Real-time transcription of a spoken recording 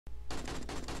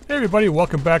Hey everybody,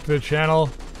 welcome back to the channel.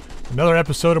 Another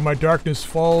episode of my Darkness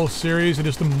Falls series. It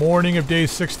is the morning of day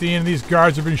 16 and these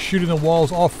guards have been shooting the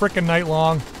walls all frickin' night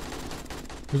long.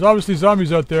 There's obviously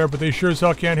zombies out there, but they sure as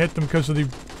hell can't hit them because of the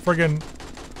friggin'...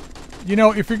 You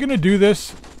know, if you're gonna do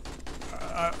this,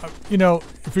 if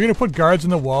you're gonna put guards in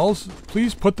the walls,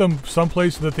 please put them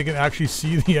someplace so that they can actually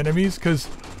see the enemies, because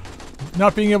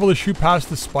not being able to shoot past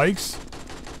the spikes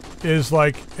is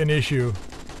like an issue.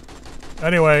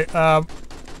 Anyway,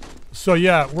 so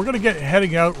yeah, we're gonna get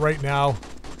heading out right now.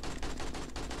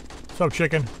 What's up,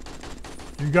 chicken?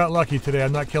 You got lucky today,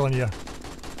 I'm not killing you.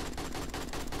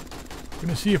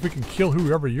 Gonna see if we can kill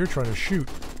whoever you're trying to shoot.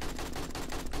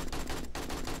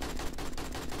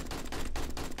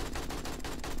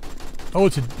 Oh,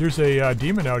 there's a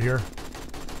demon out here.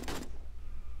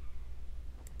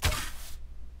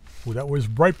 Oh, that was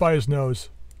right by his nose.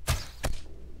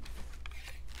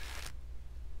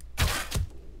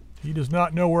 He does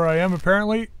not know where I am,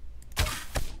 apparently.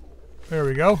 There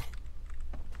we go.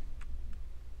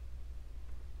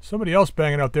 Somebody else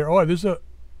banging out there. Oh, there's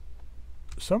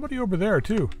somebody over there,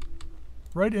 too.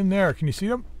 Right in there. Can you see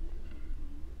them?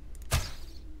 Can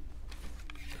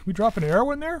we drop an arrow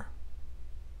in there?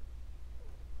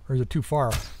 Or is it too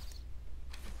far?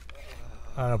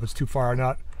 I don't know if it's too far or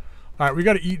not. Alright, we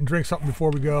got to eat and drink something before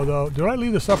we go, though. Did I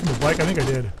leave the stuff in the bike? I think I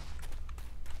did.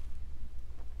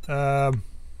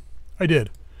 I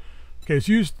did. Okay, let's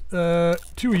use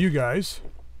two of you guys.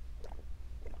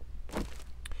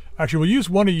 Actually, we'll use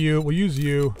one of you. We'll use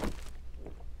you.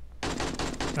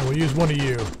 And we'll use one of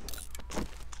you.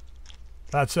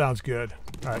 That sounds good.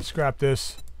 Alright, scrap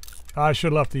this. I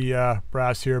should have left the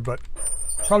brass here, but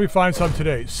probably find some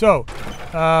today. So,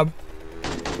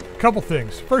 couple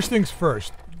things. First things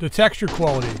first. The texture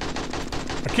quality.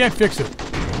 I can't fix it.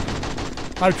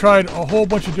 I've tried a whole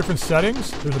bunch of different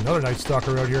settings. There's another Night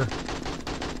Stalker out here.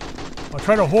 I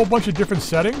tried a whole bunch of different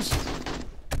settings,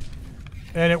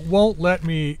 and it won't let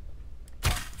me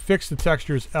fix the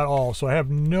textures at all. So I have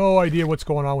no idea what's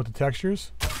going on with the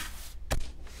textures.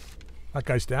 That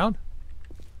guy's down.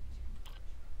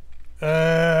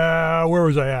 Where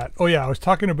was I at? Oh yeah, I was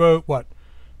talking about what?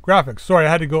 Graphics. Sorry, I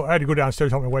had to go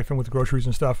downstairs, help my wife in with the groceries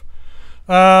and stuff.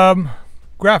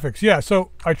 Graphics. Yeah,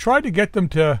 so I tried to get them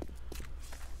to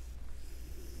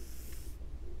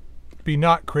be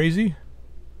not crazy,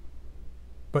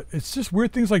 but it's just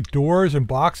weird things like doors and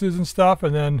boxes and stuff,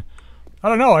 and then I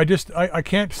don't know, I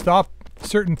can't stop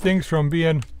certain things from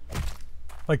being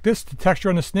like this. The texture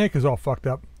on the snake is all fucked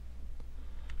up.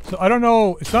 So I don't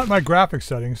know, it's not my graphics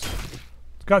settings.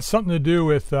 It's got something to do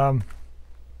with the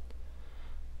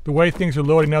way things are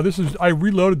loading. Now I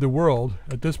reloaded the world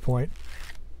at this point.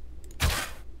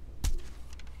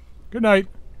 Good night.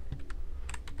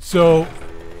 So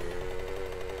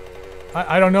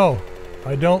I don't know.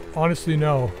 I don't honestly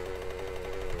know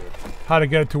how to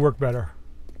get it to work better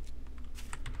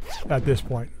at this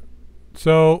point.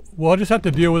 So we'll just have to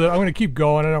deal with it. I'm going to keep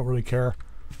going. I don't really care.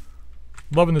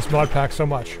 Loving this mod pack so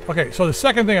much. Okay, so the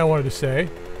second thing I wanted to say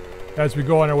as we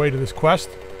go on our way to this quest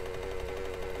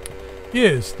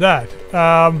is that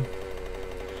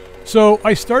so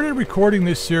I started recording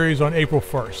this series on April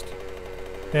 1st.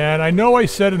 And I know I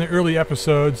said in the early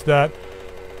episodes that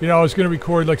I was going to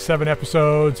record like 7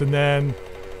 episodes, and then,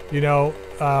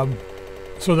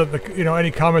 so that any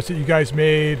comments that you guys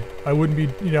made, I wouldn't be,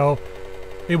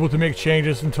 able to make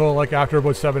changes until like after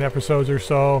about 7 episodes or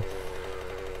so.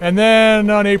 And then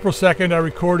on April 2nd, I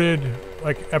recorded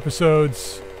like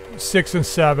episodes 6 and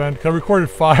 7. 'Cause I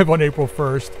recorded 5 on April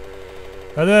 1st.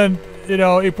 And then,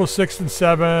 April 6th and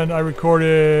 7, I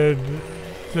recorded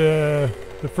the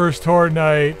first Horde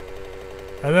night.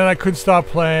 And then I couldn't stop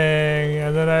playing,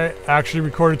 and then I actually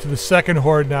recorded to the second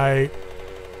Horde night,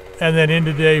 and then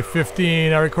into day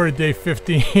 15, I recorded day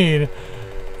 15,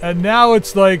 and now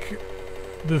it's like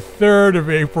the 3rd of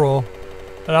April,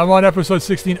 and I'm on episode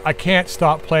 16. I can't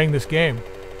stop playing this game.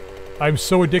 I'm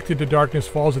so addicted to Darkness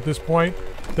Falls at this point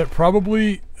that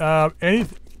probably any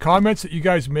comments that you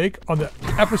guys make on the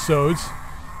episodes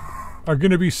are going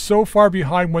to be so far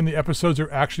behind when the episodes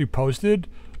are actually posted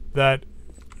that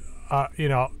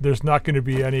there's not going to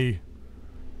be any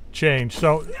change.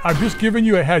 So I'm just giving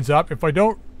you a heads up. If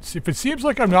it seems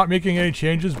like I'm not making any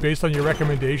changes based on your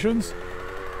recommendations,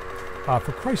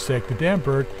 for Christ's sake, the damn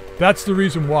bird, that's the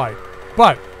reason why.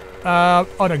 But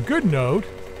on a good note,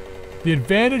 the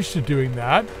advantage to doing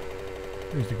that,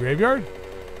 here's the graveyard.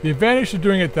 The advantage to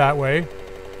doing it that way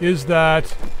is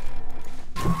that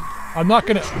I'm not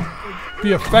going to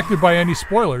be affected by any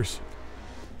spoilers.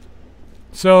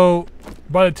 So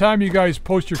by the time you guys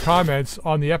post your comments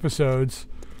on the episodes,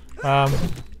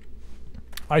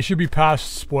 I should be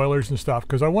past spoilers and stuff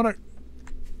because I want to...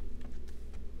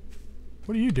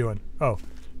 What are you doing? Oh,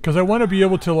 because I want to be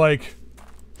able to like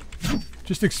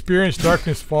just experience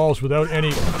Darkness Falls without any,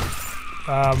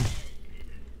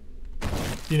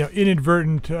 you know,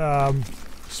 inadvertent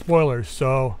spoilers.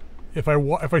 So if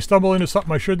I stumble into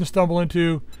something I shouldn't stumble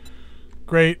into,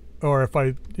 great. Or if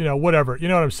I, you know, whatever. You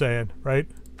know what I'm saying, right?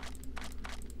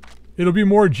 It'll be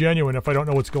more genuine if I don't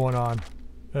know what's going on.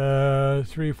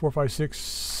 3, 4, 5, 6,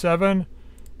 7.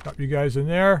 Drop you guys in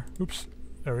there. Oops.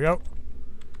 There we go.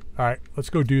 Alright, let's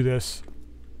go do this.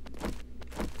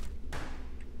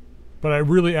 But I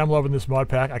really am loving this mod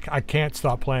pack. I can't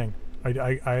stop playing.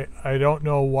 I don't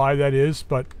know why that is,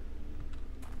 but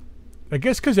I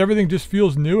guess because everything just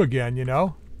feels new again, you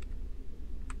know?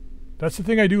 That's the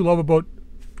thing I do love about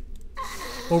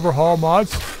overhaul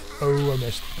mods. Oh, I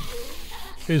missed.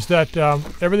 Is that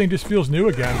everything just feels new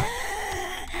again.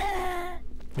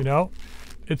 You know?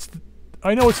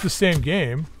 I know it's the same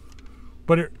game,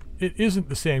 but it isn't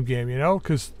the same game, you know?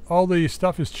 Because all the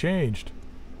stuff has changed.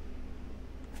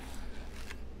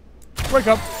 Wake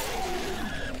up!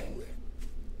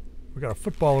 We got a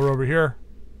footballer over here.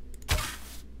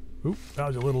 Oop, that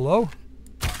was a little low.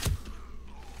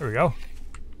 There we go.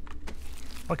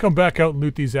 I'll come back out and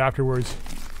loot these afterwards.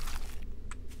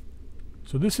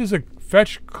 So this is a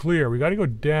fetch clear. We got to go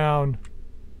down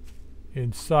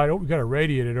inside. Oh, we got to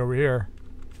radiate it over here.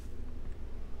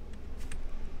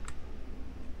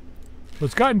 So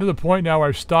it's gotten to the point now where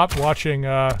I've stopped watching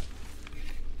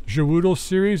Jawoodle's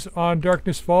series on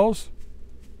Darkness Falls.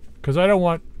 Because I don't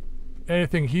want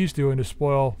anything he's doing to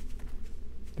spoil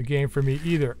the game for me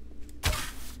either.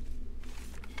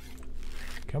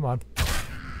 Come on.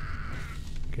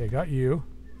 Okay, got you.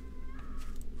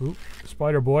 Ooh,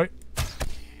 spider boy.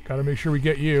 Gotta make sure we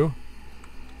get you.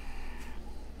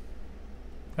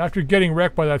 After getting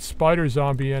wrecked by that spider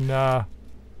zombie in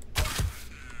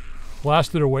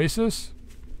Blasted Oasis,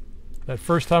 that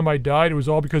first time I died, it was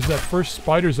all because of that first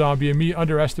spider zombie and me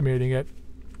underestimating it.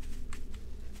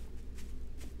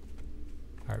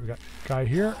 Alright, we got a guy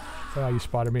here. Ah, you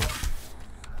spotted me.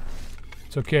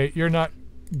 It's okay, you're not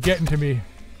getting to me.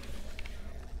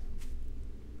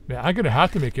 Man, I'm gonna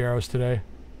have to make arrows today.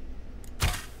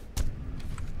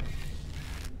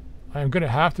 I am gonna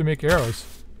have to make arrows.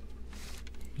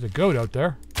 There's a goat out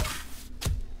there.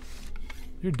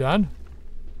 You're done?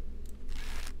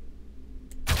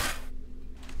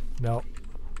 No.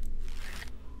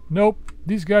 Nope.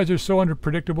 These guys are so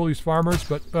unpredictable, these farmers,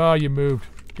 but... Oh, you moved.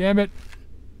 Damn it.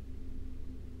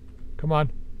 Come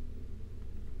on.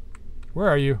 Where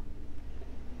are you?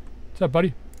 What's up,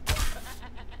 buddy?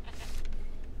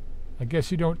 I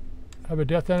guess you don't have a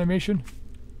death animation?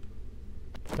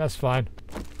 That's fine.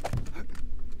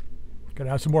 Gotta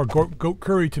have some more goat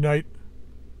curry tonight.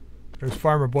 There's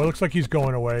Farmer Boy. Looks like he's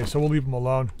going away, so we'll leave him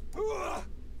alone.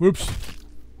 Whoops.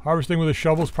 Harvesting with a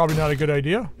shovel is probably not a good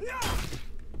idea.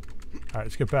 Alright,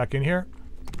 let's get back in here.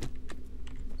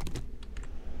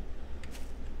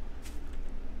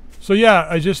 So yeah,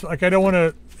 I don't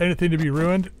want anything to be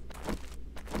ruined.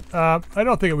 I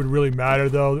don't think it would really matter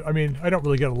though. I mean, I don't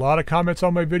really get a lot of comments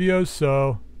on my videos,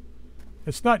 so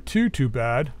it's not too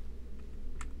bad.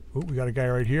 Oh, we got a guy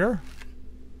right here.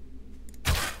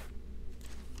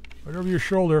 Right over your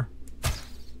shoulder.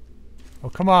 Oh,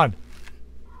 come on.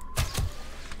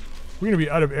 We're going to be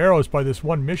out of arrows by this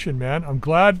one mission, man. I'm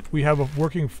glad we have a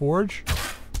working forge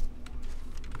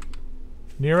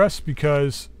near us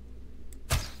because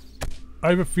I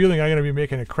have a feeling I'm going to be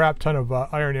making a crap ton of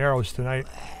iron arrows tonight.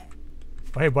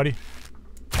 Oh, hey, buddy.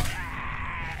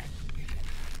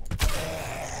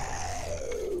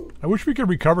 I wish we could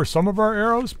recover some of our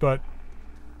arrows, but...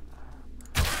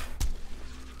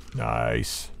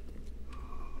 Nice.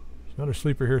 There's another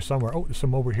sleeper here somewhere. Oh, there's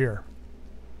some over here.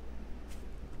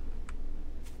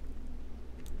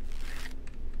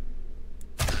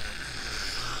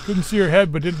 Couldn't see her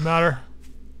head, but didn't matter.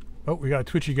 Oh, we got a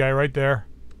twitchy guy right there.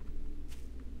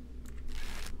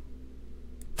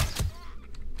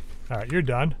 Alright, you're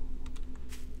done.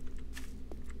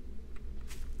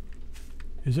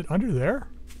 Is it under there?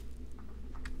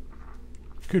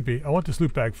 Could be. I want this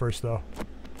loot bag first, though.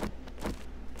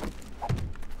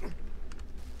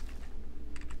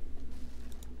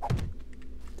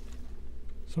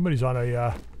 Somebody's on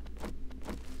a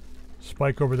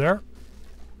spike over there.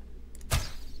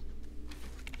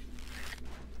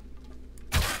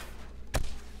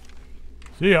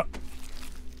 See ya.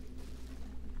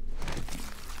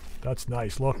 That's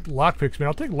nice. Look, lockpicks, man.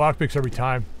 I'll take lockpicks every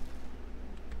time.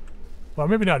 Well,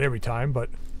 maybe not every time, but...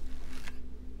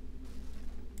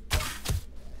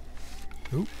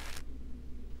 Oop.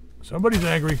 Somebody's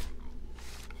angry.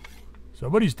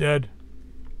 Somebody's dead.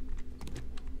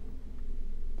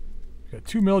 Got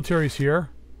 2 militaries here.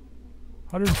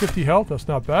 150 health, that's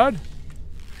not bad.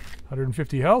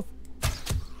 150 health.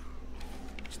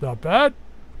 It's not bad.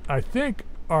 I think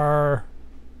our...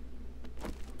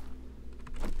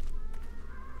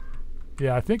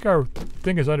 Yeah, I think our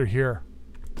thing is under here.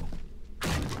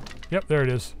 Yep, there it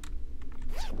is.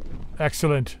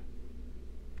 Excellent.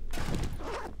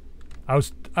 I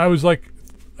was like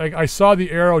I saw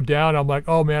the arrow down. I'm like,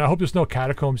 oh man, I hope there's no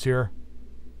catacombs here.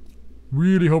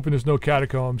 Really hoping there's no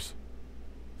catacombs.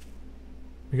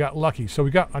 We got lucky. So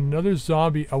we got another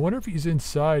zombie. I wonder if he's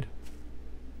inside.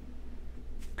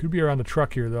 Could be around the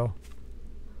truck here though.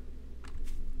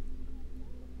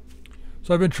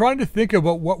 So I've been trying to think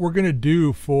about what we're going to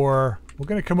do for... We're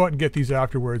going to come out and get these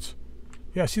afterwards.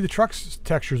 Yeah, see the truck's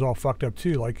texture's all fucked up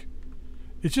too. Like,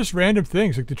 it's just random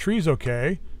things. Like the tree's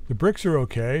okay. The bricks are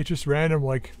okay. It's just random,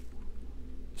 like,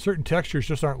 certain textures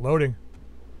just aren't loading.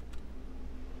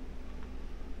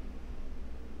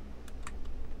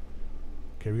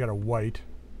 Okay, we got a white.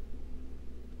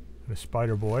 And a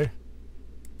spider boy.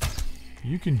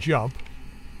 You can jump.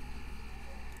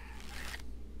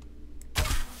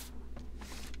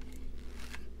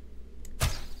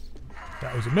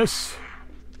 That was a miss.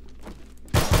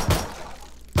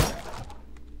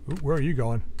 Ooh, where are you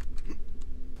going?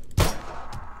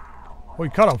 Oh, he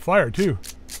caught on fire too.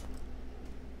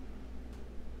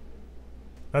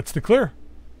 That's the clear.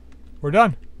 We're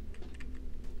done.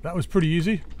 That was pretty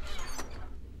easy.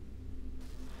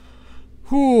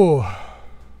 Whew.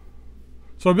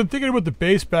 So I've been thinking about the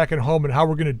base back at home and how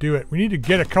we're going to do it. We need to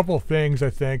get a couple of things,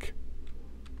 I think.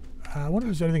 I wonder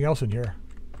if there's anything else in here.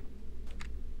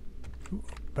 Ooh,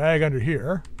 bag under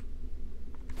here.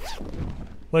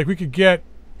 Like we could get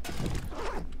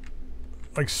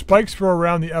like spikes for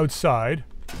around the outside.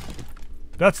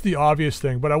 That's the obvious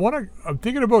thing. But I'm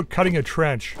thinking about cutting a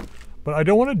trench. But I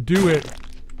don't want to do it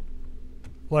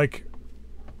like,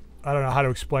 I don't know how to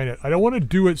explain it. I don't want to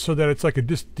do it so that it's like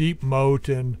this deep moat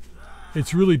and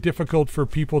it's really difficult for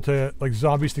people to, like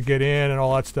zombies to get in and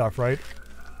all that stuff, right?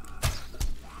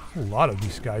 A lot of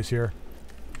these guys here.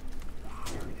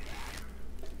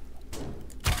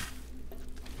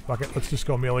 Fuck it, let's just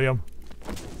go melee them.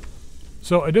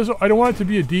 So I don't want it to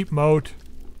be a deep moat,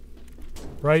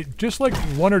 right? Just like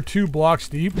 1 or 2 blocks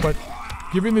deep, but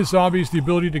giving the zombies the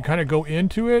ability to kind of go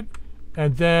into it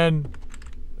and then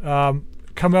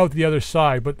come out the other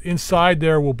side. But inside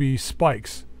there will be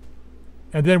spikes.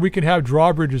 And then we can have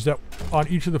drawbridges that on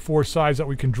each of the 4 sides that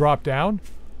we can drop down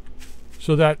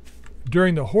so that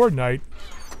during the horde night,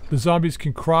 the zombies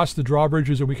can cross the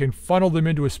drawbridges and we can funnel them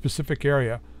into a specific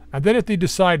area. And then if they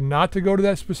decide not to go to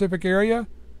that specific area,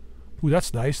 ooh,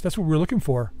 that's nice. That's what we were looking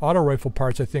for. Auto rifle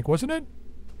parts, I think, wasn't it?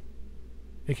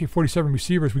 AK-47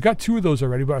 receivers. We got 2 of those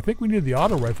already, but I think we needed the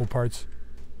auto rifle parts.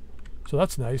 So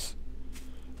that's nice.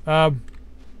 Yeah,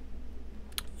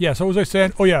 so what was I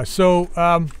saying? Oh yeah, so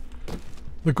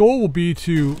the goal will be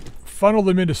to funnel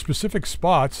them into specific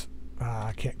spots.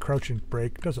 I can't crouch and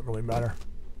break. Doesn't really matter.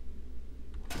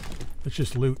 Let's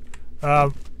just loot.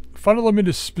 Funnel them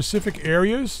into specific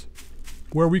areas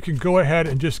where we can go ahead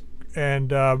and just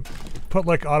put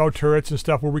like auto turrets and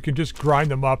stuff where we can just grind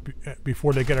them up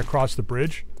before they get across the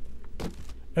bridge.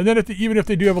 And then even if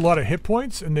they do have a lot of hit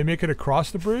points and they make it across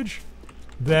the bridge,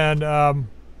 then at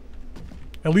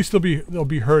least they'll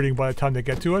be hurting by the time they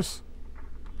get to us.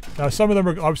 Now some of them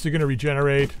are obviously going to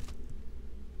regenerate,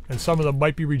 and some of them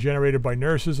might be regenerated by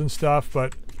nurses and stuff,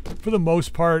 but for the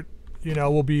most part, you know,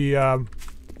 we'll be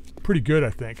pretty good, I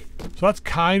think. So that's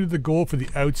kind of the goal for the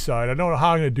outside. I don't know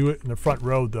how I'm going to do it in the front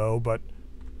row though, but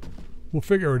we'll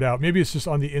figure it out. Maybe it's just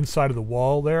on the inside of the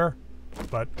wall there.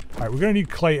 But all right, we're going to need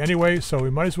clay anyway, so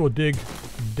we might as well dig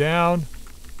down.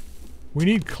 We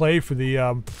need clay for the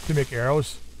to make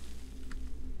arrows.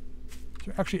 Is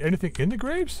there actually anything in the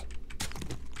graves?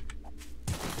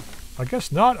 I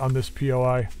guess not on this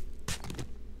POI.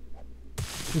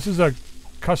 This is a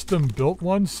custom built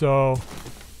one, so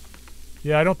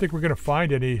yeah, I don't think we're going to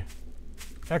find any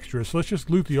extras. So let's just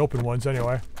loot the open ones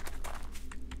anyway.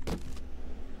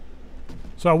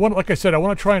 So like I said, I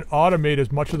want to try and automate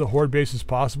as much of the horde base as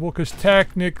possible, because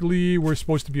technically we're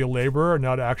supposed to be a laborer,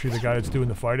 not actually the guy that's doing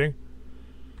the fighting.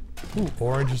 Ooh,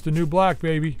 orange is the new black,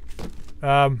 baby.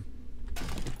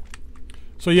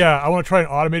 So yeah, I want to try and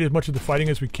automate as much of the fighting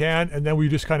as we can, and then we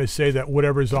just kind of say that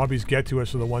whatever zombies get to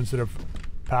us are the ones that have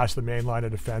passed the main line of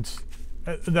defense.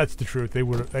 And that's the truth. They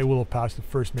will have passed the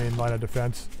first main line of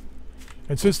defense.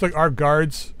 And since like our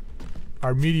guards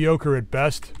are mediocre at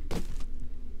best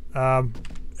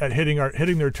at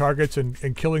hitting their targets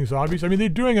and killing zombies, I mean they're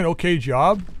doing an okay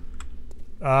job,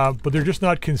 but they're just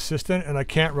not consistent, and I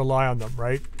can't rely on them,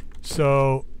 right?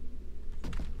 So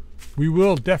we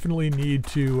will definitely need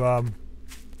to,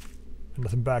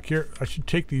 nothing back here. I should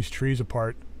take these trees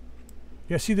apart.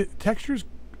 Yeah, see the textures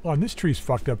on this tree's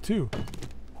fucked up too.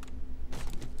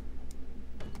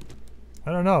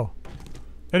 I don't know.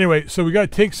 Anyway, so we got to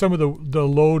take some of the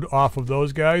load off of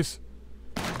those guys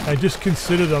and just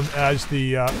consider them as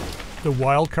the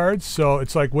wild cards. So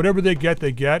it's like whatever they get,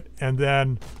 and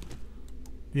then,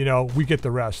 you know, we get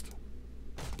the rest.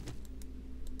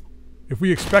 If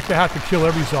we expect to have to kill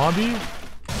every zombie,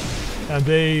 and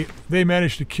they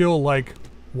manage to kill like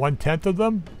 1/10 of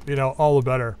them, you know, all the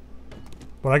better.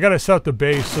 But I gotta set up the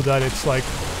base so that it's like,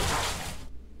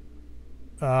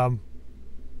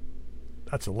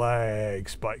 that's a lag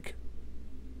spike.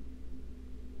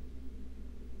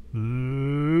 I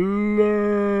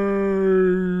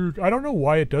don't know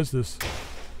why it does this.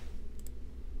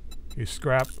 Okay,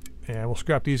 scrap, and we'll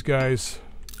scrap these guys.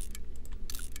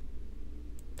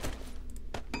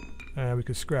 And we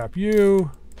can scrap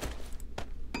you.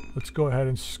 Let's go ahead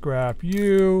and scrap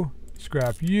you.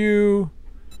 Scrap you.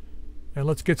 And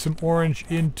let's get some orange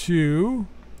into...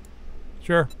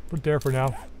 Sure, put it there for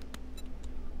now.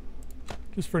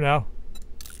 Just for now.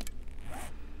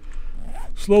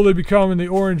 Slowly becoming the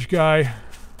orange guy.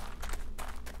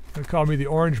 Gonna call me the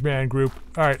Orange Man group.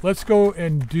 Alright, let's go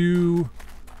and do...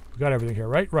 We got everything here,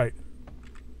 right? Right.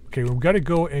 Okay, we've got to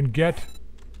go and get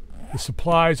the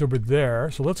supplies over there.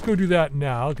 So let's go do that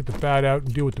now. Get the bat out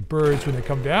and deal with the birds when they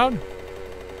come down.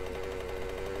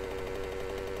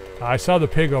 I saw the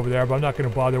pig over there, but I'm not going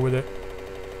to bother with it.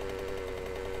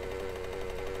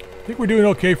 I think we're doing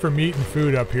okay for meat and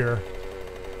food up here.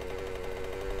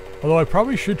 Although I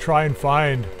probably should try and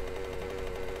find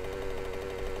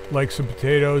like some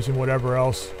potatoes and whatever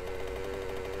else.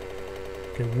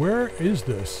 Okay, where is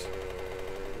this?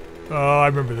 Oh, I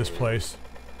remember this place.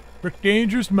 Rick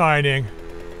Dangerous Mining.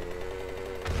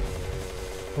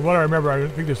 From what I remember, I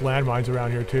think there's landmines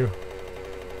around here too.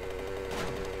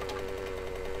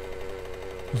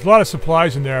 There's a lot of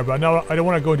supplies in there, but no, I don't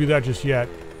want to go and do that just yet.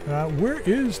 Where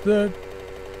is the...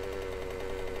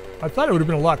 I thought it would have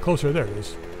been a lot closer. There it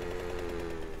is.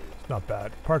 It's not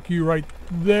bad. Park you right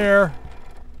there.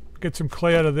 Get some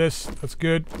clay out of this. That's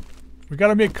good. We got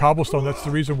to make cobblestone. That's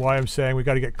the reason why I'm saying we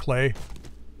got to get clay.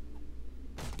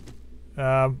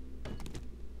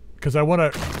 Because I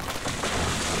want to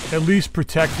at least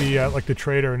protect the like the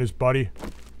trader and his buddy,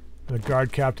 and the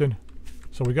guard captain.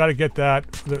 So we got to get that.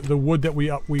 The wood that we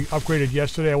upgraded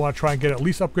yesterday, I want to try and get at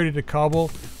least upgraded to cobble.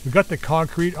 We got the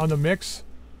concrete on the mix,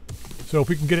 so if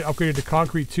we can get it upgraded to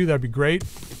concrete too, that'd be great.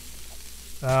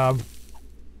 You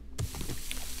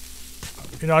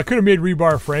know, I could have made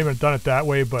rebar frame and done it that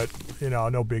way, but you know,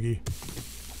 no biggie.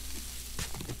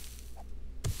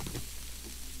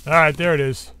 All right, there it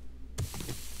is.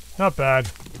 Not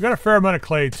bad. We got a fair amount of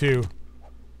clay too,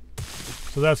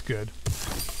 so that's good.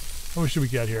 How much should we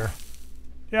get here?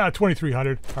 Yeah,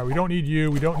 2,300. All right, we don't need you.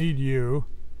 We don't need you.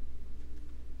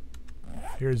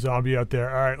 Here's a zombie out there.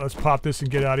 All right, let's pop this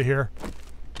and get out of here.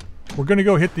 We're gonna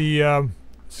go hit the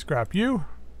scrap you.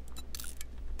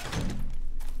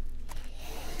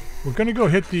 We're gonna go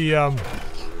hit the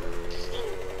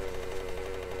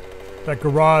that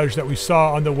garage that we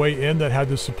saw on the way in that had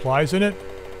the supplies in it.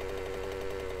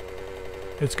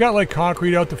 It's got like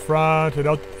concrete out the front and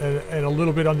and a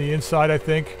little bit on the inside, I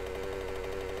think.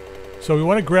 So we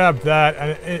want to grab that,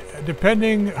 and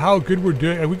depending how good we're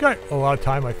doing, and we got a lot of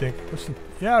time, I think.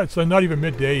 Yeah, it's not even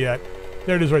midday yet.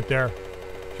 There it is right there.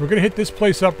 So we're gonna hit this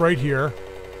place up right here.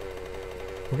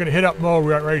 We're gonna hit up Mo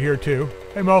right here too.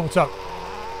 Hey Mo, what's up?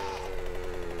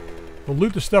 We'll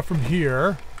loot the stuff from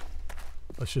here.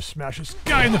 Let's just smash this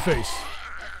guy in the face.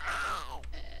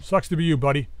 Sucks to be you,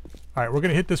 buddy. All right, we're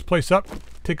gonna hit this place up.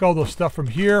 Take all the stuff from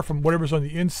here, from whatever's on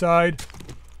the inside.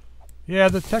 Yeah,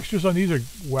 the textures on these are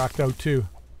whacked out too.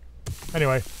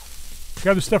 Anyway,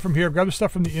 grab the stuff from here, grab the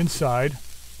stuff from the inside.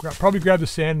 Probably grab the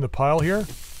sand in the pile here,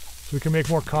 so we can make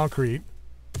more concrete.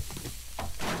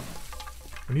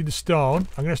 We need the stone.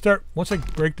 I'm gonna start, once I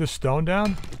break this stone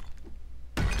down,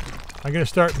 I'm gonna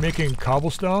start making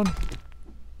cobblestone.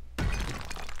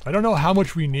 I don't know how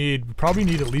much we need. We probably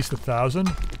need at least 1,000,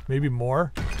 maybe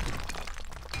more.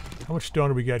 How much stone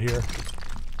do we get here?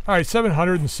 All right,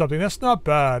 700 and something. That's not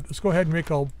bad. Let's go ahead and make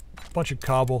a bunch of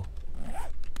cobble.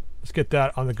 Let's get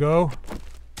that on the go.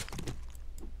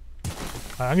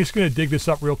 I'm just going to dig this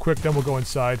up real quick, then we'll go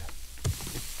inside.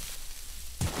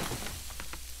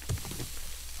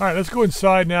 All right, let's go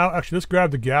inside now. Actually, let's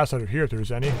grab the gas out of here if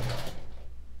there's any.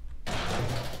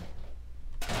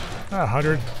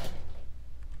 100.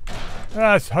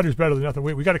 It's 100's better than nothing.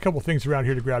 Wait, we got a couple things around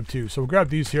here to grab too. So we'll grab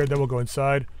these here, then we'll go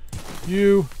inside.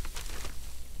 You.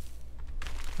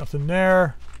 Nothing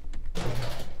there.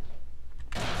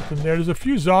 Nothing there. There's a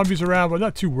few zombies around, but I'm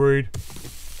not too worried.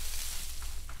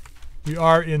 We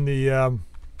are in the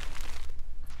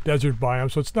desert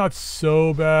biome, so it's not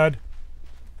so bad.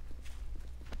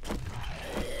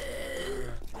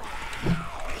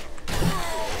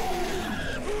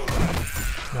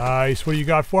 Nice. What do you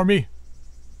got for me?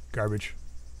 Garbage.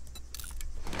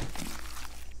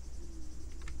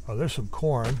 Oh, there's some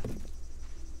corn.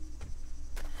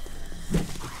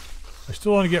 I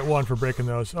still only get one for breaking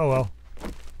those. Oh well.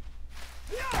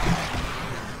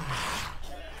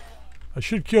 I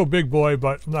should kill Big Boy,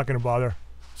 but I'm not going to bother.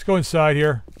 Let's go inside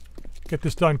here. Get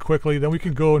this done quickly. Then we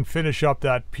can go and finish up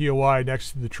that POI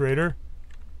next to the trader.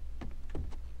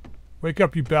 Wake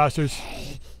up, you bastards.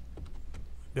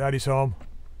 Daddy's home.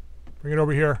 Bring it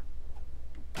over here.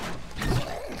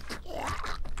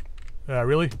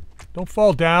 Really? Don't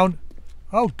fall down.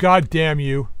 Oh, god damn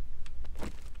you.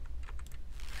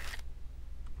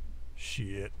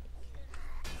 Shit.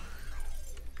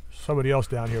 Somebody else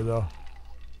down here, though.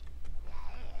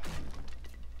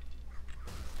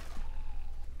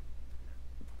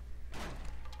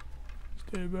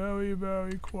 Stay very,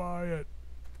 very quiet.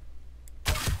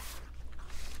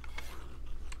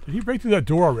 Did he break through that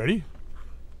door already?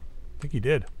 I think he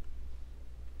did.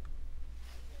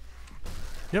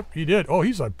 Yep, he did. Oh,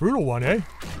 he's a brutal one, eh?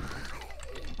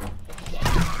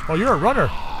 Oh, you're a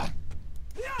runner.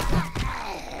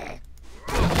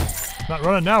 Not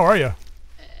running now, are you?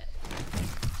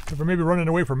 Except for maybe running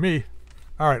away from me.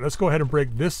 Alright, let's go ahead and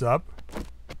break this up.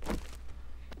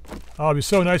 Oh, it'd be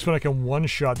so nice when I can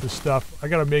one-shot this stuff. I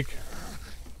gotta make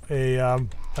a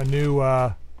new,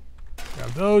 grab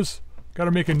those.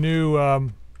 Gotta make a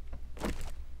new,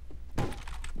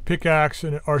 pickaxe,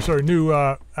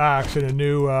 new axe and a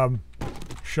new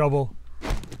shovel.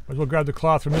 Might as well grab the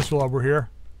cloth from this while we're here.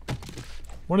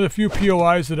 One of the few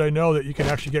POIs that I know that you can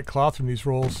actually get cloth from these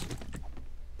rolls.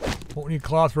 Won't need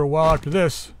cloth for a while after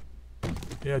this.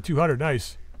 Yeah, 200,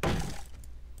 nice.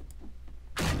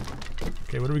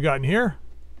 Okay, what do we got in here?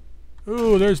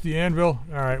 Ooh, there's the anvil.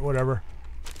 Alright, whatever.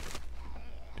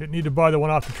 Didn't need to buy the one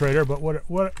off the trader, but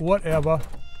whatever.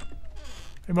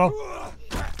 Hey, Mo.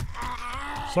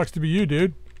 Sucks to be you,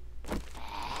 dude.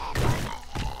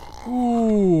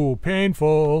 Ooh,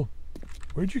 painful.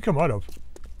 Where'd you come out of?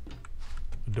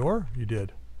 The door? You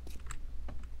did.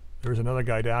 There's another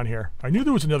guy down here. I knew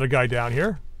there was another guy down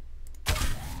here.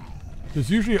 There's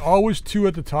usually always two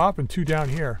at the top and two down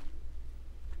here.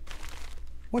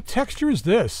 What texture is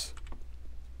this?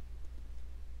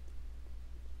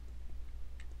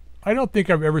 I don't think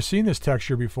I've ever seen this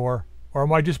texture before. Or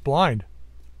am I just blind?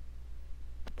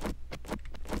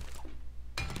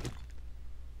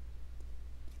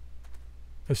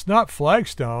 It's not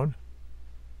flagstone.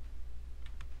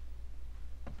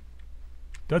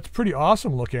 That's pretty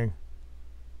awesome looking.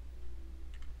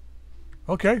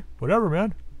 Okay, whatever,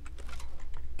 man.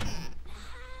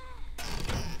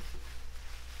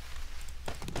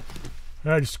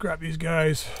 Alright, just grab these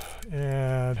guys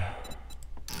and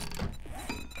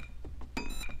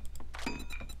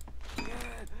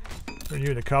turn you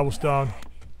into cobblestone.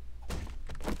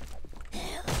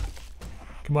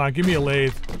 Come on, give me a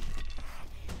lathe.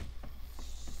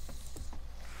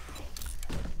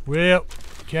 Well,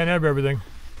 can't have everything.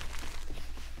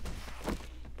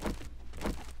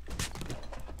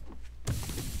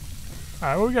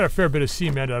 Alright, well, we got a fair bit of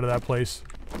cement out of that place.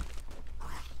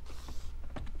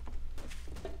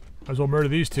 Might as well murder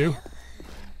these two.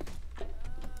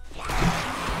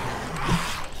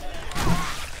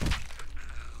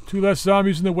 Two less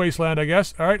zombies in the wasteland, I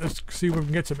guess. Alright, let's see if we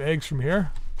can get some eggs from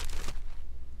here.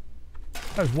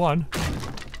 There's one.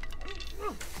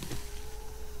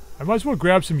 I might as well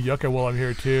grab some yucca while I'm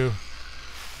here too.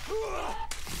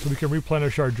 So we can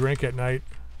replenish our drink at night.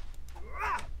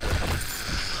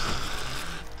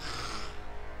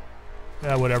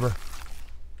 Yeah, whatever.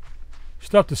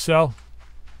 Stuff to sell.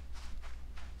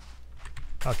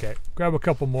 Okay, grab a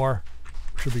couple more.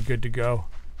 Should be good to go.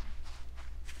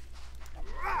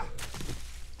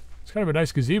 It's kind of a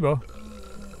nice gazebo.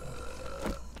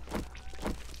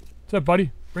 What's up,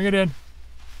 buddy? Bring it in.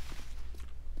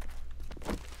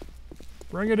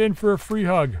 Bring it in for a free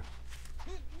hug.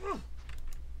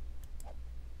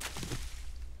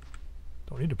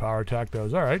 Don't need to power attack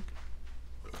those. All right.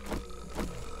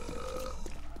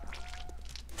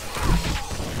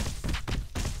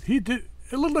 He did.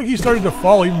 It looked like he started to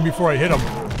fall even before I hit him.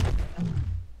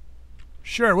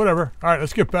 Sure, whatever. All right,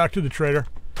 let's get back to the trader.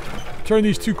 Turn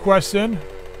these two quests in.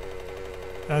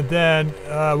 And then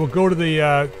we'll go to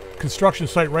the construction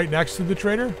site right next to the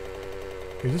trader.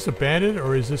 Is this a bandit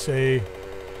or is this a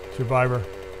survivor?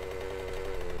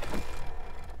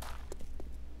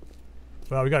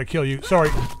 Well, we gotta kill you. Sorry.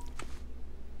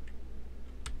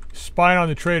 Spying on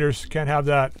the traders. Can't have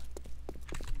that.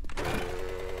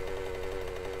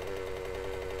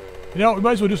 You know, we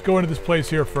might as well just go into this place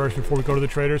here first before we go to the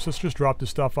traders. Let's just drop this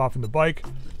stuff off in the bike.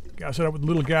 Gas it up with the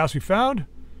little gas we found.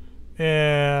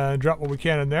 And drop what we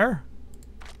can in there.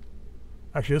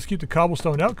 Actually, let's keep the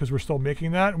cobblestone out because we're still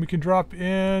making that. And we can drop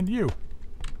in you.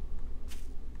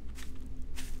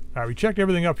 Alright, we checked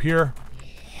everything up here.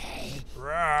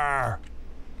 Rawr.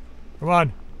 Come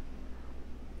on.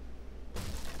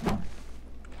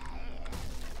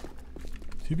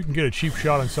 See if we can get a cheap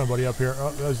shot on somebody up here.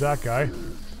 Oh, there's that guy.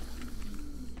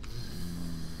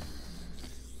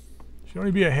 Should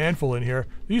only be a handful in here.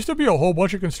 There used to be a whole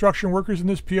bunch of construction workers in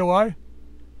this POI.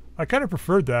 I kind of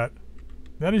preferred that.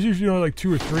 That is usually only like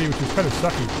 2 or 3, which is kind of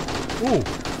sucky.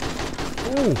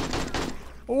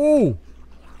 Oh! Oh!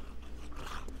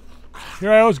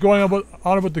 Here I was going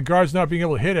on about the guards not being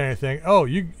able to hit anything. Oh,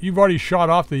 you've already shot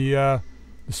off the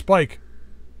spike.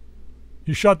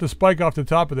 You shot the spike off the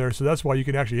top of there, so that's why you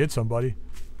can actually hit somebody.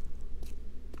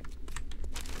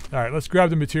 Alright, let's grab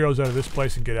the materials out of this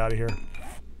place and get out of here.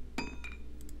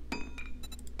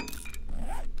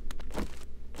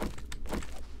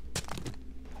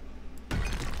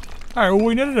 Alright, well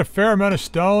we needed a fair amount of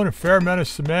stone, a fair amount of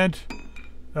cement.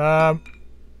 That's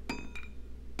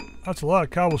a lot of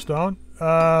cobblestone.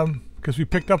 Because we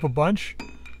picked up a bunch.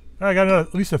 I got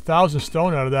at least 1,000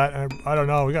 stone out of that, and I don't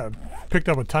know, we picked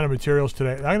up a ton of materials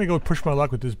today. I'm gonna go push my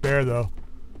luck with this bear though.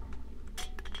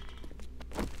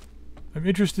 I'm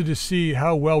interested to see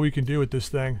how well we can do with this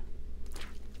thing.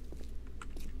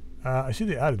 I see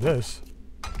they added this.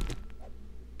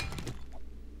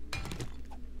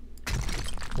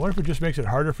 I wonder if it just makes it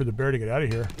harder for the bear to get out of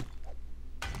here.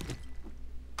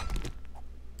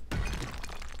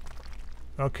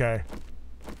 Okay.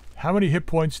 How many hit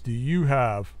points do you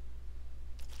have?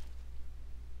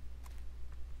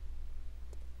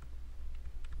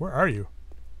 Where are you?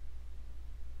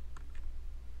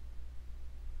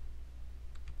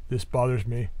 This bothers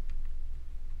me.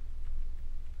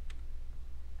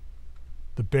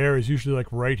 The bear is usually like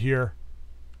right here.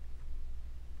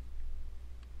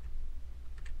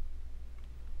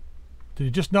 Did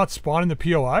he just not spawn in the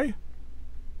POI?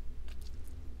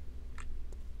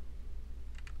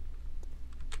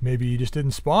 Maybe he just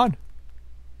didn't spawn.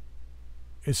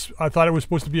 I thought it was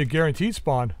supposed to be a guaranteed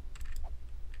spawn.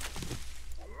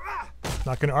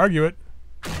 Not gonna argue it,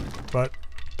 but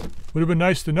would have been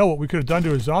nice to know what we could have done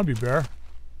to a zombie bear.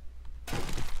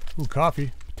 Ooh,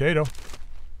 coffee, potato.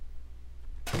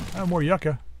 More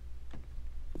yucca.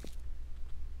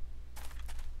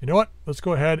 You know what? Let's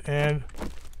go ahead and...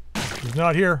 He's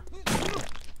not here.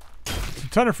 It's a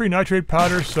ton of free nitrate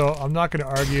powder, so I'm not going to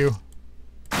argue.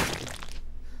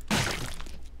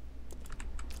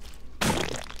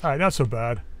 Alright, not so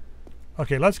bad.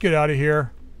 Okay, let's get out of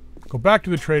here. Go back to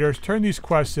the traders, turn these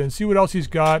quests in, see what else he's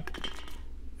got.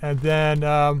 And then,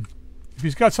 if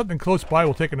he's got something close by,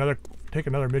 we'll take another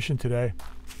mission today.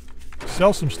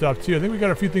 Sell some stuff, too. I think we got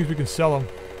a few things we can sell him.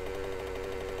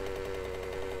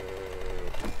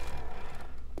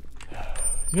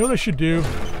 You know what I should do?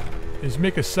 Is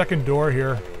make a second door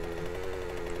here.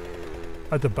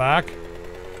 At the back.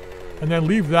 And then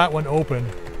leave that one open.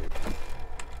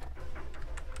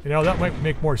 You know, that might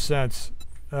make more sense.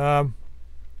 Okay.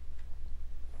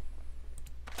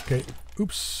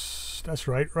 Oops. That's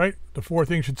right, right? The 4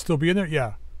 things should still be in there?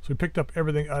 Yeah. So we picked up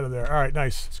everything out of there. Alright,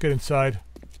 nice. Let's get inside.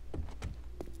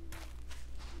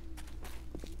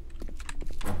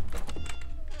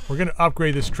 We're going to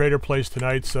upgrade this trader place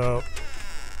tonight, so...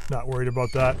 Not worried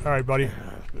about that. Alright, buddy.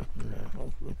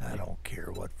 I don't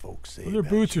care what folks say. Leather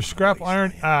boots or scrap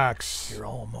iron axe. You're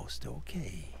almost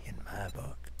okay in my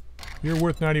book. You're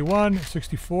worth 91,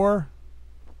 64.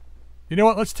 You know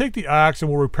what? Let's take the axe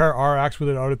and we'll repair our axe with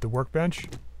it out at the workbench.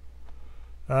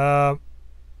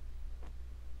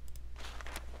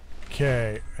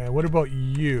 Okay, and what about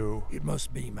you? It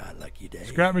must be my lucky day.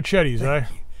 Scrap machetes, eh?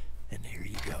 And here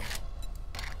you go.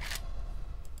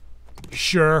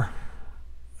 Sure.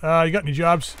 You got any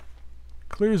jobs?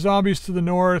 Clear zombies to the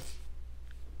north.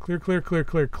 Clear, clear, clear,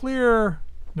 clear, clear.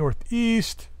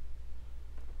 Northeast.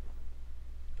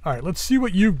 Alright, let's see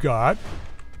what you've got.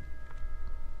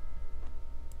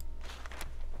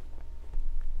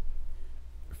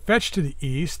 Fetch to the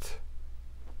east.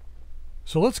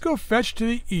 So let's go fetch to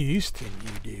the east. Can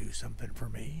you do something for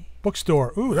me?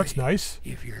 Bookstore. Ooh, that's nice.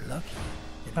 If you're lucky.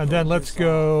 And then let's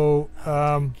go...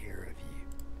 I'll take care of you.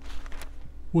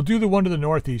 We'll do the one to the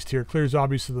northeast here. Clear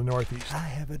zombies to the northeast. I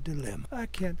have a dilemma. I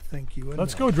can't thank you enough.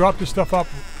 Let's go drop this stuff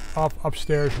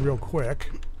upstairs real quick.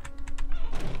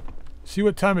 See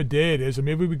what time of day it is, and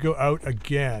maybe we go out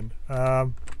again.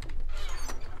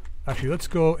 Actually, let's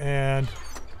go and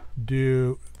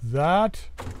do that.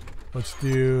 Let's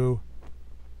do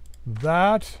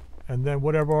that, and then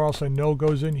whatever else I know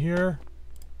goes in here.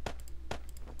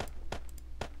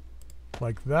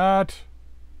 Like that.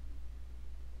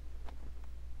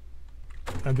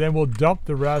 And then we'll dump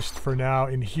the rest for now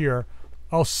in here.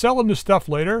 I'll sell them the stuff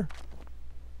later.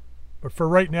 But for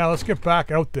right now, let's get back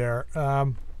out there.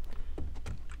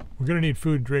 We're going to need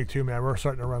food and drink too, man. We're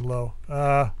starting to run low.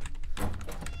 Not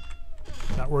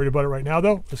worried about it right now,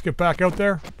 though. Let's get back out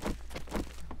there.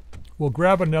 We'll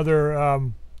grab another...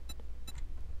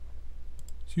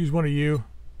 let's use one of you.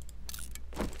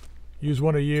 Use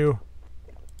one of you.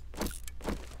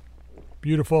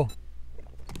 Beautiful.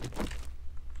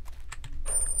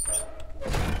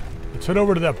 Let's head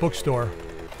over to that bookstore.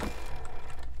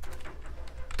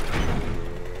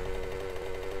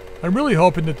 I'm really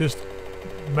hoping that this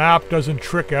map doesn't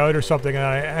trick out or something and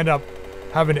I end up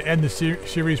having to end the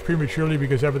series prematurely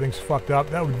because everything's fucked up.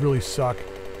 That would really suck.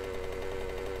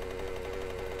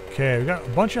 Okay, we got a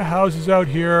bunch of houses out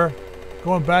here.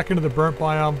 Going back into the burnt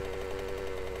biome.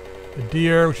 The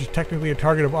deer, which is technically a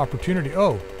target of opportunity.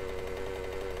 Oh.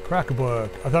 Crack a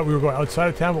book. I thought we were going outside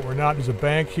of town, but we're not. There's a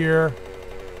bank here.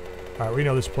 Alright, we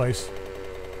know this place.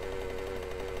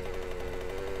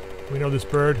 We know this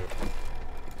bird.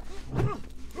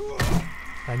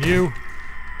 And you.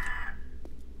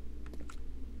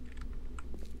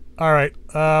 Alright,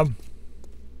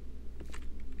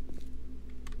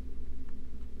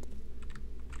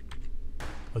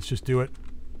 let's just do it.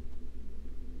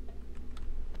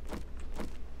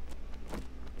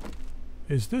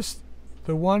 Is this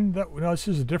the one that... No, this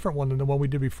is a different one than the one we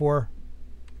did before.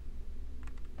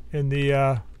 In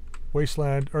the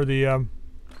Wasteland, or the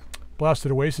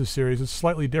Blasted Oasis series. It's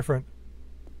slightly different.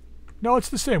 No, it's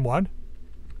the same one.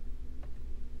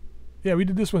 Yeah, we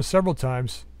did this one several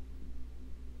times.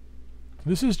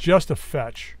 This is just a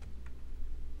fetch.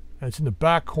 And it's in the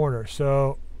back corner,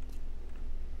 so...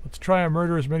 Let's try and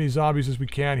murder as many zombies as we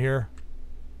can here.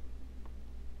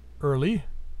 Early.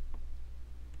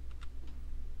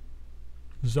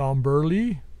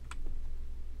 Zomberly.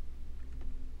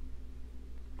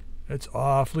 It's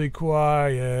awfully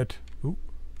quiet. Ooh.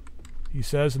 He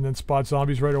says, and then spot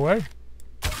zombies right away.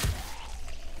 Is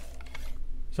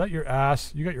that your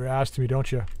ass? You got your ass to me, don't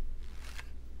you?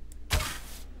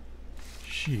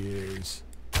 Cheers.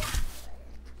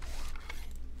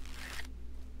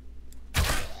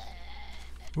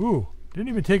 Ooh, didn't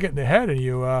even take it in the head and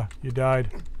you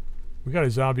died. We got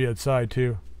a zombie outside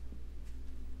too.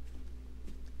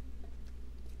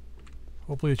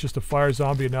 Hopefully it's just a fire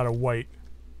zombie and not a white.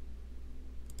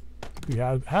 We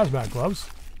have hazmat gloves.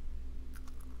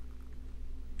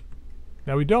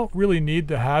 Now we don't really need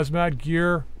the hazmat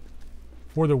gear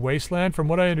for the wasteland. From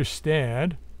what I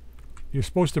understand, you're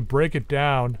supposed to break it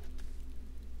down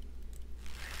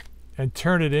and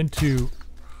turn it into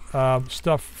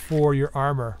stuff for your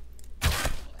armor.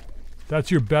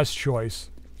 That's your best choice.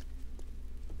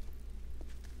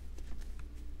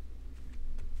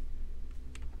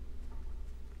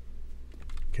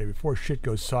 Okay, before shit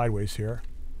goes sideways here.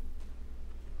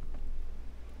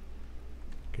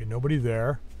 Okay, nobody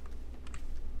there.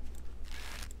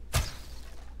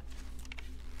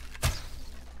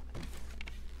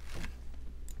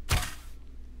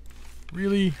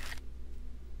 Really?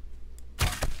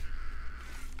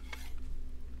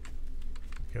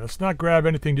 Okay, let's not grab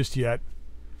anything just yet.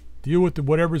 Deal with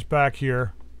whatever's back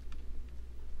here.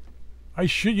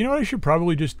 You know what I should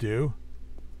probably just do?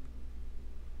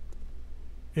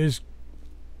 Is,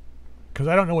 because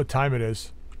I don't know what time it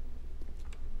is.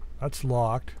 That's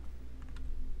locked.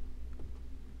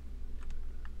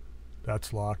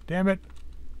 That's locked. Damn it.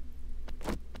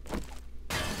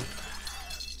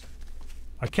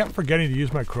 I kept forgetting to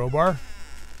use my crowbar.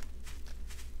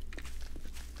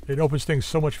 It opens things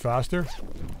so much faster.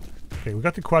 Okay, we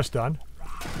got the quest done.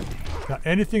 Now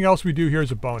anything else we do here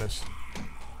is a bonus.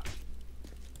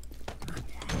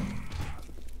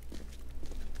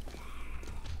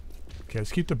 Okay,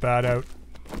 let's keep the bat out.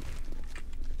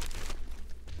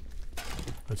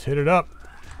 Let's hit it up.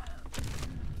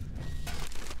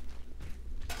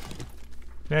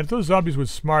 Man, if those zombies were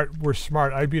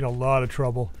smart, I'd be in a lot of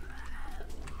trouble.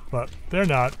 But they're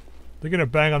not. They're going to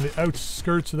bang on the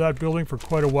outskirts of that building for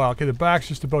quite a while. Okay, the back's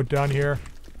just about done here.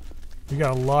 We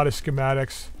got a lot of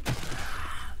schematics.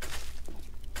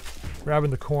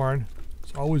 Grabbing the corn.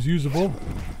 It's always usable.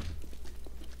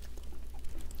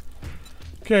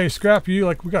 Okay, scrap you.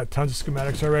 Like, we got tons of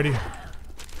schematics already.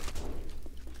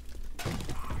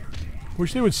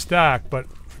 Wish they would stack, but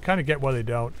I kind of get why they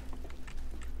don't.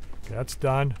 Okay, that's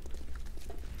done.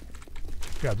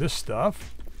 Got this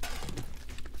stuff.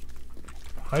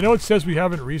 I know it says we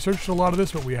haven't researched a lot of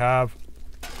this, but we have.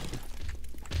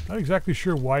 Not exactly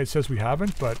sure why it says we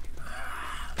haven't, but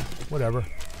whatever.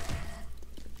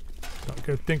 Not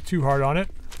gonna think too hard on it.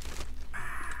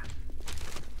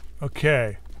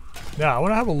 Okay. Now, I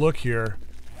want to have a look here.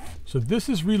 So this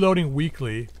is reloading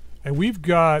weekly, and we've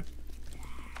got...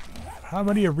 How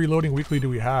many of reloading weekly do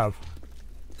we have?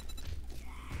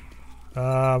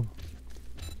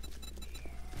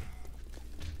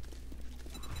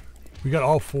 We got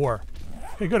all 4.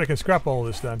 Okay, good. I can scrap all of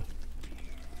this then.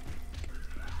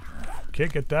 Okay,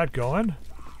 get that going.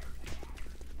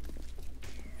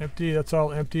 Empty. That's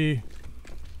all empty.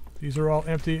 These are all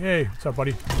empty. Hey, what's up,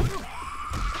 buddy?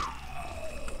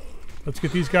 Let's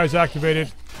get these guys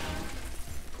activated.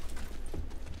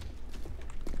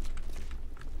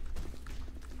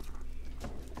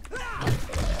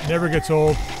 Never gets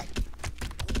old.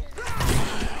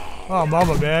 Oh,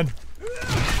 mama, man.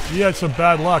 You had some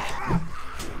bad luck.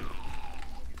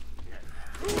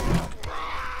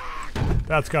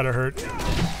 That's gotta hurt.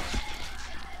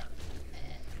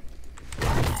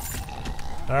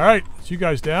 Alright, so you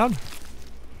guys down.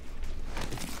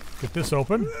 Get this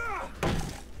open.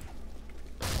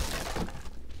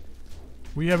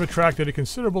 We have attracted a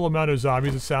considerable amount of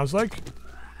zombies, it sounds like.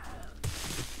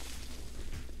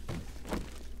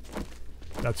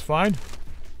 That's fine.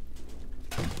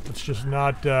 Let's just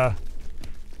not go ahead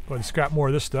and scrap more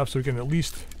of this stuff so we can at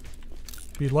least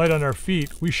be light on our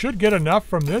feet. We should get enough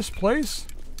from this place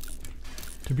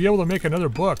to be able to make another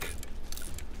book.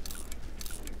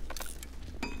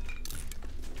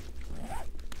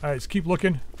 Alright, let's keep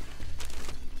looking.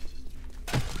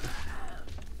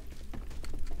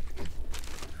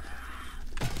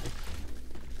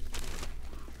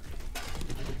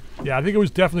 Yeah, I think it was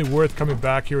definitely worth coming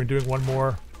back here and doing one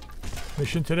more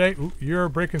mission today. Ooh, you're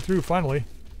breaking through finally.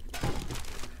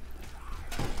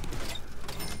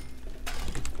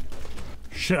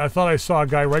 Shit, I thought I saw a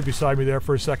guy right beside me there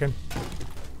for a second.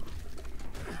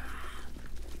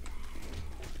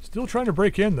 Still trying to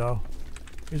break in though.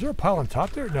 Is there a pile on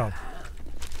top there? No.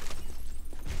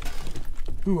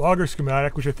 Ooh, auger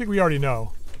schematic, which I think we already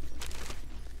know.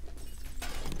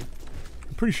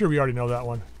 I'm pretty sure we already know that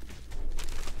one.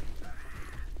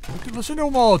 Okay, listen to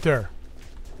them all out there.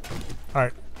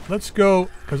 Alright, let's go,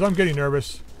 because I'm getting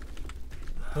nervous.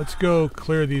 Let's go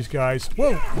clear these guys.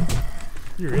 Whoa!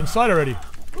 You're inside already.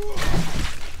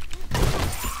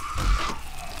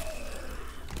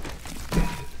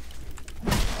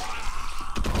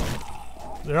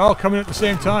 They're all coming at the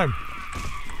same time.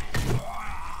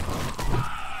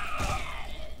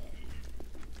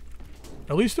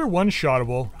 At least they're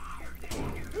one-shottable.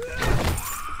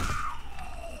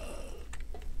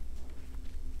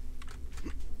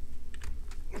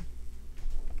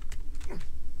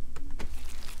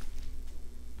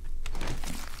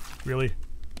 Really?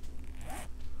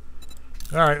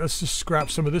 Alright, let's just scrap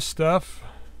some of this stuff.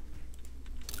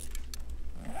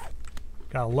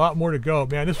 Got a lot more to go.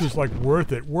 Man, this was like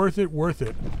worth it. Worth it, worth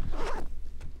it.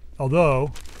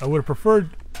 Although, I would have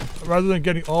preferred, rather than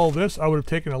getting all this, I would have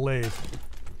taken a lathe.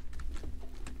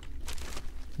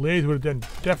 Lathe would have been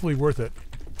definitely worth it.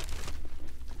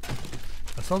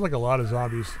 That sounds like a lot of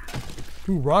zombies.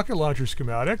 Ooh, rocket launcher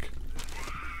schematic.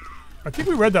 I think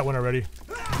we read that one already.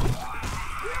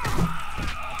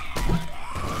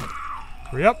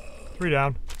 Hurry up. 3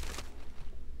 down.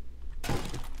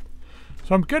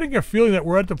 So I'm getting a feeling that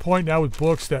we're at the point now with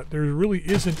books that there really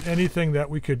isn't anything that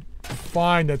we could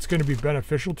find that's going to be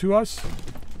beneficial to us.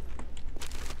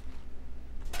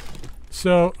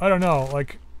 So, I don't know,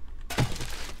 like,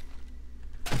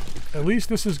 at least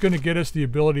this is going to get us the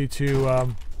ability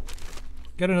to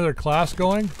get another class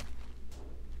going.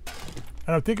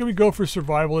 And I'm thinking we go for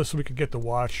survivalist so we can get the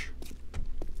watch.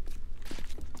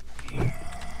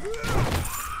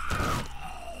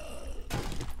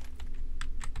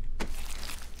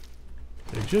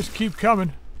 They just keep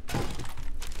coming.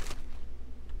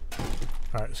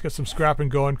 Alright, let's get some scrapping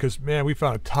going because, man, we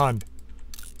found a ton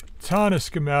of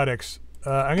schematics.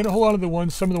 I'm going to hold on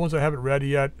to some of the ones I haven't read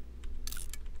yet.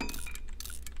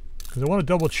 Because I want to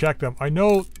double check them. I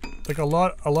know, like, a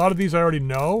lot of these I already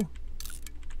know.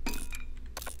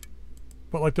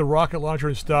 But like the rocket launcher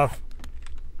and stuff,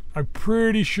 I'm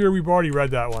pretty sure we've already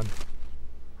read that one.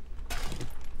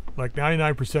 Like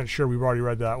 99% sure we've already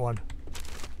read that one.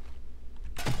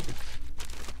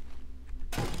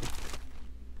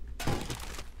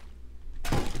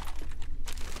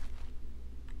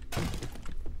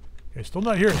 Still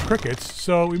not hearing crickets,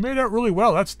 so we made out really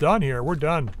well. That's done here. We're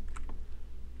done.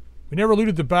 We never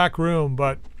looted the back room,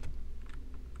 but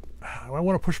I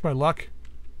want to push my luck.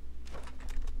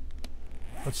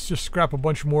 Let's just scrap a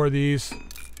bunch more of these.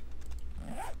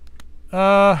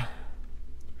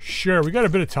 Sure, we got a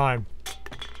bit of time.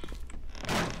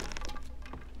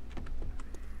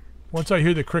 Once I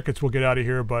hear the crickets, we'll get out of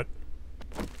here, but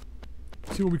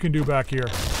let's see what we can do back here.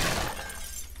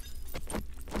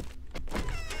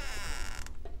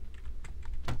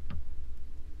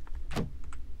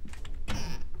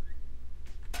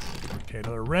 Okay,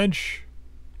 another wrench.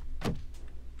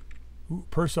 Ooh,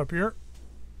 purse up here.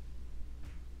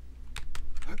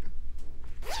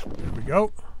 There we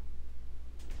go.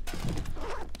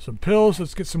 Some pills.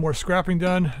 Let's get some more scrapping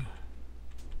done.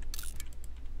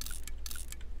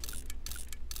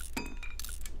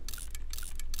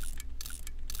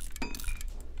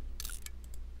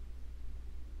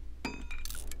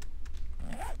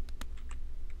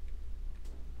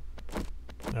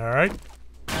 All right.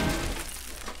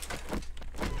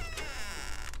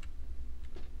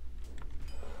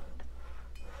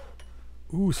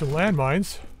 Ooh, some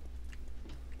landmines.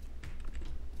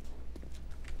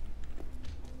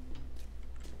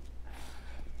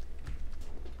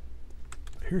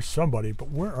 Here's somebody, but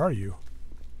where are you?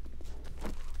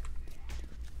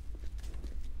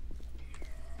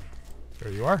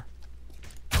 There you are.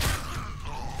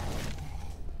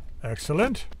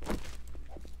 Excellent.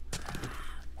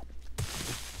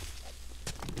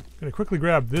 Gonna quickly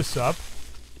grab this up.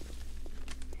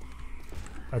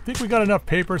 I think we got enough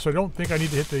paper, so I don't think I need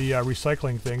to hit the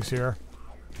recycling things here.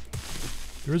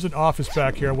 There is an office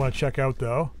back here I want to check out,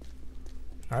 though.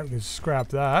 Alright, we can scrap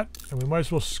that. And we might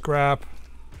as well scrap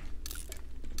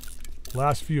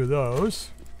last few of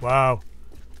those. Wow.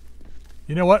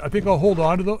 You know what? I think I'll hold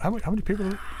on to those. How many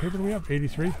paper do we have?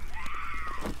 83?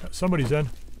 Somebody's in.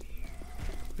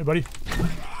 Hey, buddy.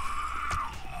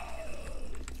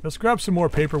 Let's grab some more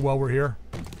paper while we're here.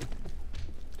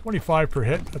 25 per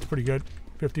hit. That's pretty good.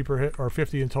 50 per hit, or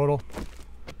 50 in total.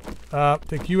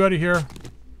 Take you out of here.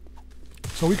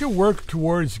 So we can work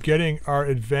towards getting our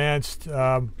advanced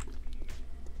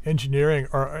engineering,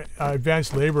 or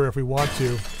advanced labor if we want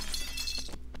to.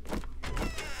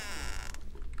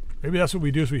 Maybe that's what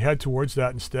we do, is we head towards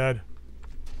that instead.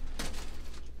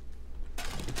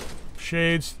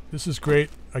 Shades. This is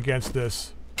great against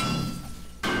this.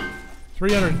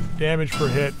 300 damage per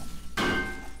hit.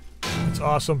 That's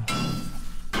awesome.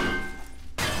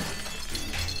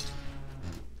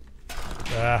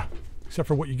 Except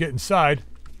for what you get inside.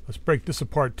 Let's break this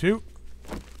apart too.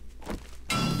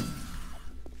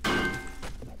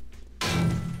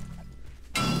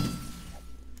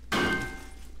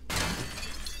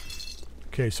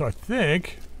 Okay, so I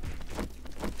think...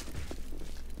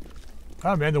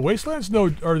 Ah, man, the wasteland's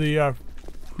no... Or the,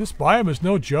 this biome is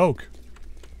no joke.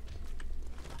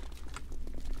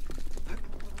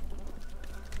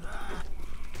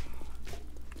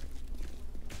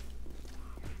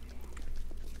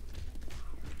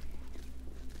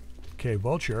 Okay,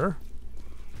 vulture.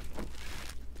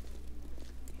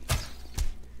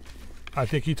 I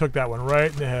think he took that one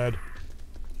right in the head.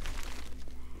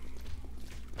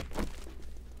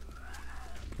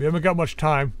 We haven't got much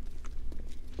time.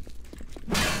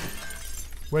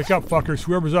 Wake up, fuckers.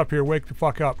 Whoever's up here, wake the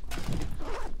fuck up.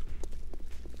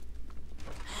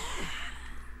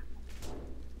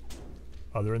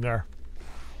 Oh, they're in there.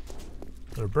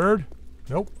 Another bird?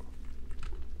 Nope.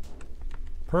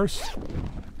 Purse.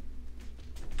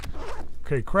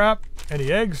 Okay, crap. Any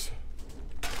eggs?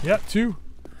 Yeah, 2.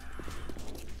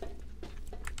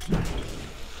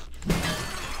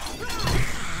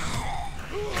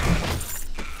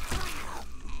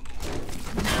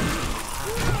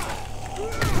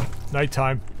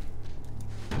 Nighttime.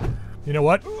 You know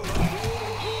what?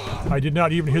 I did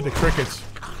not even hear the crickets.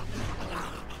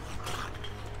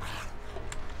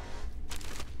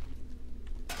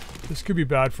 This could be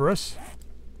bad for us.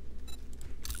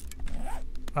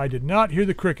 I did not hear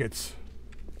the crickets.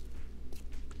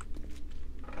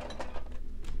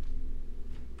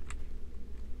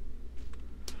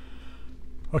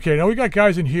 Okay, now we got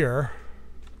guys in here.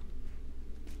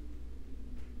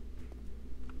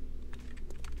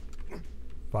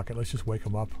 Fuck it, let's just wake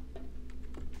them up.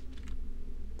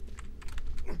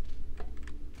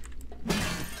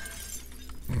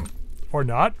 Or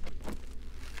not.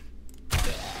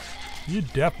 You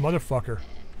deaf motherfucker.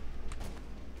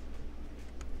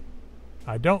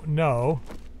 I don't know.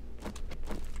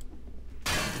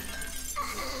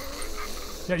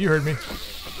 Yeah, you heard me.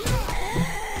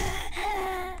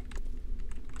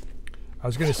 I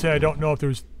was gonna say I don't know if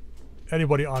there's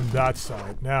anybody on that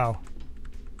side. Now,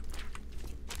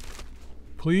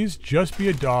 Please just be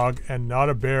a dog and not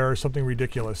a bear or something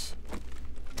ridiculous.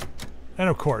 And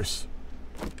of course.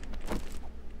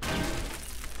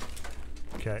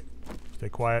 Okay, stay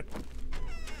quiet.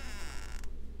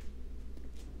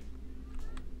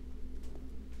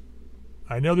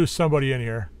 I know there's somebody in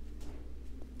here.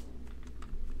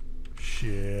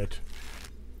 Shit.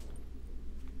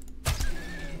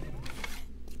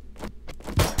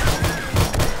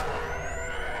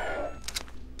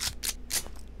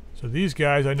 So these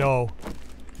guys, I know,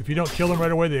 if you don't kill them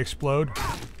right away, they explode.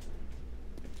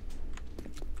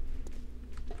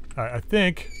 Alright, I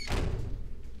think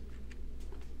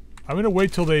I'm going to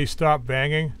wait till they stop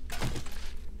banging.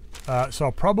 So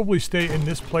I'll probably stay in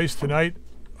this place tonight.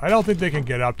 I don't think they can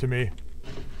get up to me.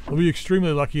 I'll be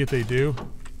extremely lucky if they do.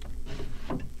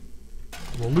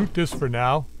 We'll loot this for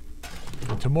now.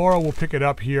 And tomorrow we'll pick it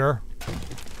up here.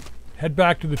 Head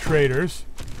back to the traders.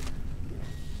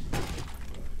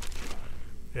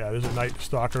 Yeah, there's a night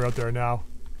stalker out there now.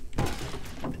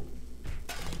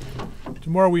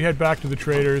 Tomorrow we head back to the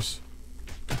traders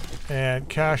and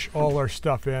cash all our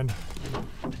stuff in.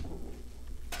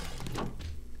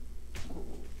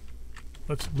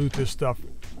 Let's loot this stuff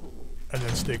and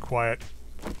then stay quiet.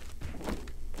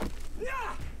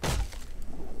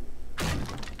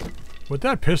 With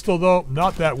that pistol though,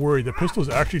 not that worried. The pistol's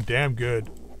actually damn good.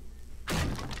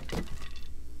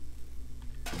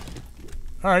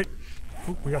 Alright.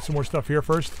 We got some more stuff here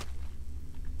first.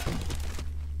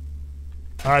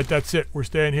 Alright, that's it. We're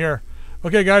staying here.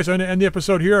 Okay guys, I'm going to end the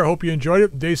episode here. I hope you enjoyed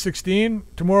it. Day 16.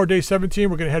 Tomorrow, day 17,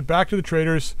 we're going to head back to the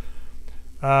traders.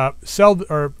 Sell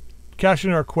or cash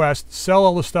in our quest. Sell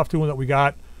all the stuff to them that we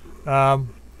got.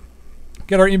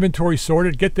 Get our inventory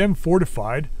sorted. Get them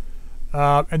fortified.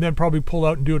 And then probably pull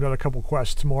out and do another couple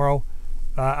quests tomorrow.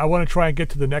 I want to try and get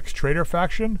to the next trader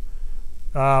faction.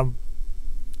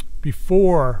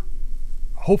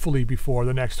 Hopefully before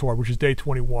the next horde, which is day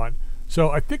 21. So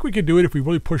I think we can do it if we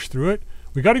really push through it.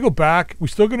 We got to go back. We're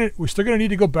still gonna need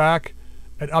to go back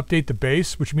and update the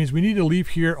base, which means we need to leave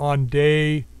here on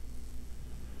day.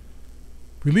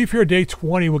 We leave here day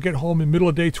 20. We'll get home in the middle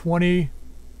of day 20.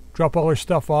 Drop all our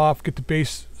stuff off. Get the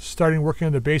base starting working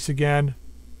on the base again.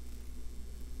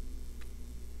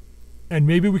 And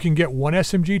maybe we can get one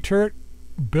SMG turret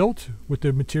built with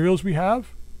the materials we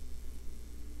have.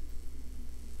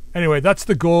 Anyway, that's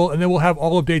the goal, and then we'll have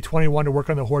all of day 21 to work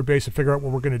on the horde base and figure out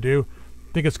what we're going to do.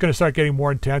 I think it's going to start getting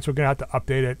more intense. We're going to have to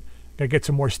update it. Got to get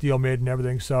some more steel made and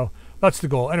everything, so that's the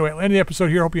goal. Anyway, I'll end the episode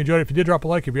here. Hope you enjoyed it. If you did, drop a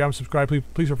like. If you haven't subscribed,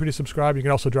 please feel free to subscribe. You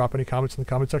can also drop any comments in the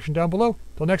comment section down below.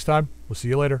 Till next time, we'll see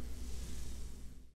you later.